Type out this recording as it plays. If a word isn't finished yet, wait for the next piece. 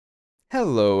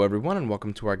Hello everyone and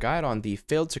welcome to our guide on the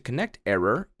failed to connect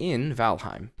error in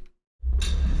Valheim.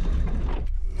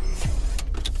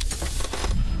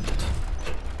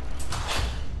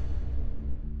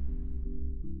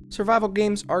 Survival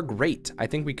games are great, I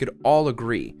think we could all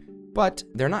agree, but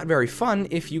they're not very fun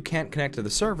if you can't connect to the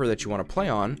server that you want to play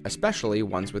on, especially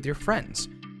ones with your friends.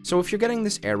 So if you're getting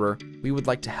this error, we would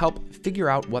like to help figure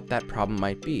out what that problem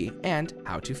might be and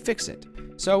how to fix it.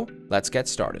 So let's get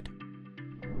started.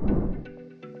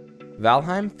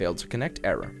 Valheim failed to connect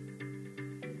error.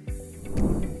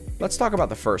 Let's talk about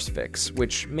the first fix,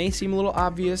 which may seem a little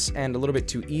obvious and a little bit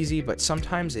too easy, but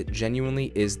sometimes it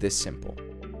genuinely is this simple.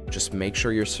 Just make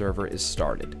sure your server is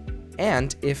started.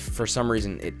 And if for some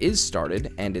reason it is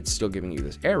started and it's still giving you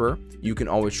this error, you can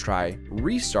always try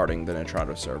restarting the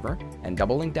Nitrado server and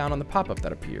doubling down on the pop-up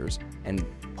that appears, and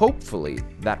hopefully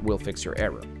that will fix your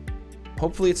error.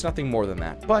 Hopefully it's nothing more than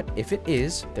that, but if it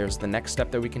is, there's the next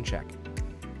step that we can check.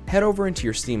 Head over into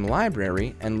your Steam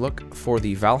library and look for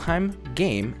the Valheim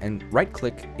game and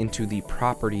right-click into the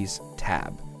Properties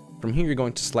tab. From here, you're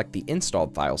going to select the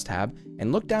Installed Files tab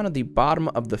and look down at the bottom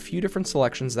of the few different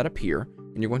selections that appear,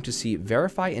 and you're going to see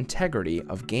Verify Integrity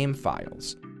of Game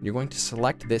Files. You're going to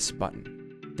select this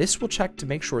button. This will check to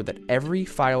make sure that every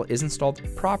file is installed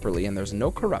properly and there's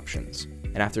no corruptions.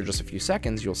 And after just a few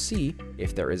seconds, you'll see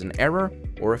if there is an error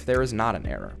or if there is not an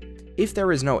error. If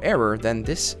there is no error, then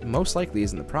this most likely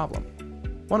isn't the problem.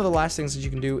 One of the last things that you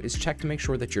can do is check to make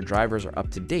sure that your drivers are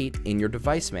up to date in your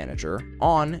device manager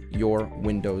on your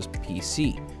Windows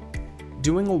PC.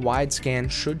 Doing a wide scan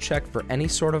should check for any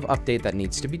sort of update that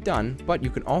needs to be done, but you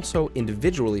can also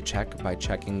individually check by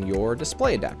checking your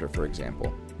display adapter, for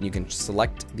example. And you can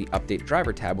select the Update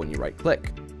Driver tab when you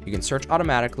right-click. You can search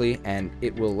automatically, and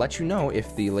it will let you know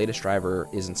if the latest driver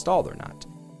is installed or not.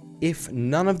 If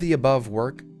none of the above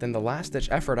work, then the last-ditch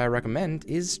effort I recommend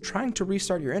is trying to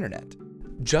restart your internet.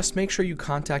 Just make sure you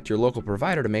contact your local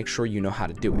provider to make sure you know how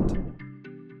to do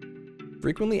it.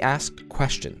 Frequently asked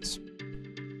questions.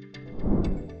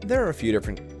 There are a few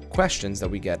different questions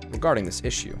that we get regarding this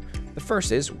issue. The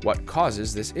first is, what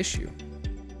causes this issue?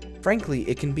 Frankly,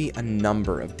 it can be a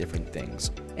number of different things,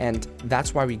 and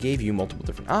that's why we gave you multiple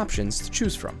different options to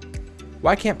choose from.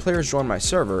 Why can't players join my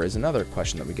server is another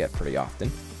question that we get pretty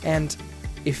often. And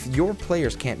if your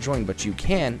players can't join but you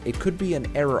can, it could be an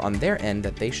error on their end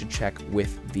that they should check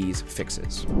with these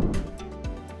fixes.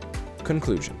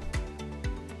 Conclusion.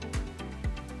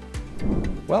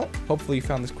 Well, hopefully you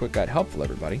found this quick guide helpful,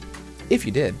 everybody. If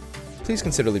you did, please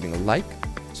consider leaving a like,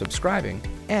 subscribing,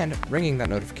 and ringing that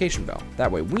notification bell.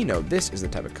 That way we know this is the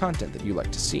type of content that you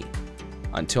like to see.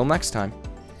 Until next time.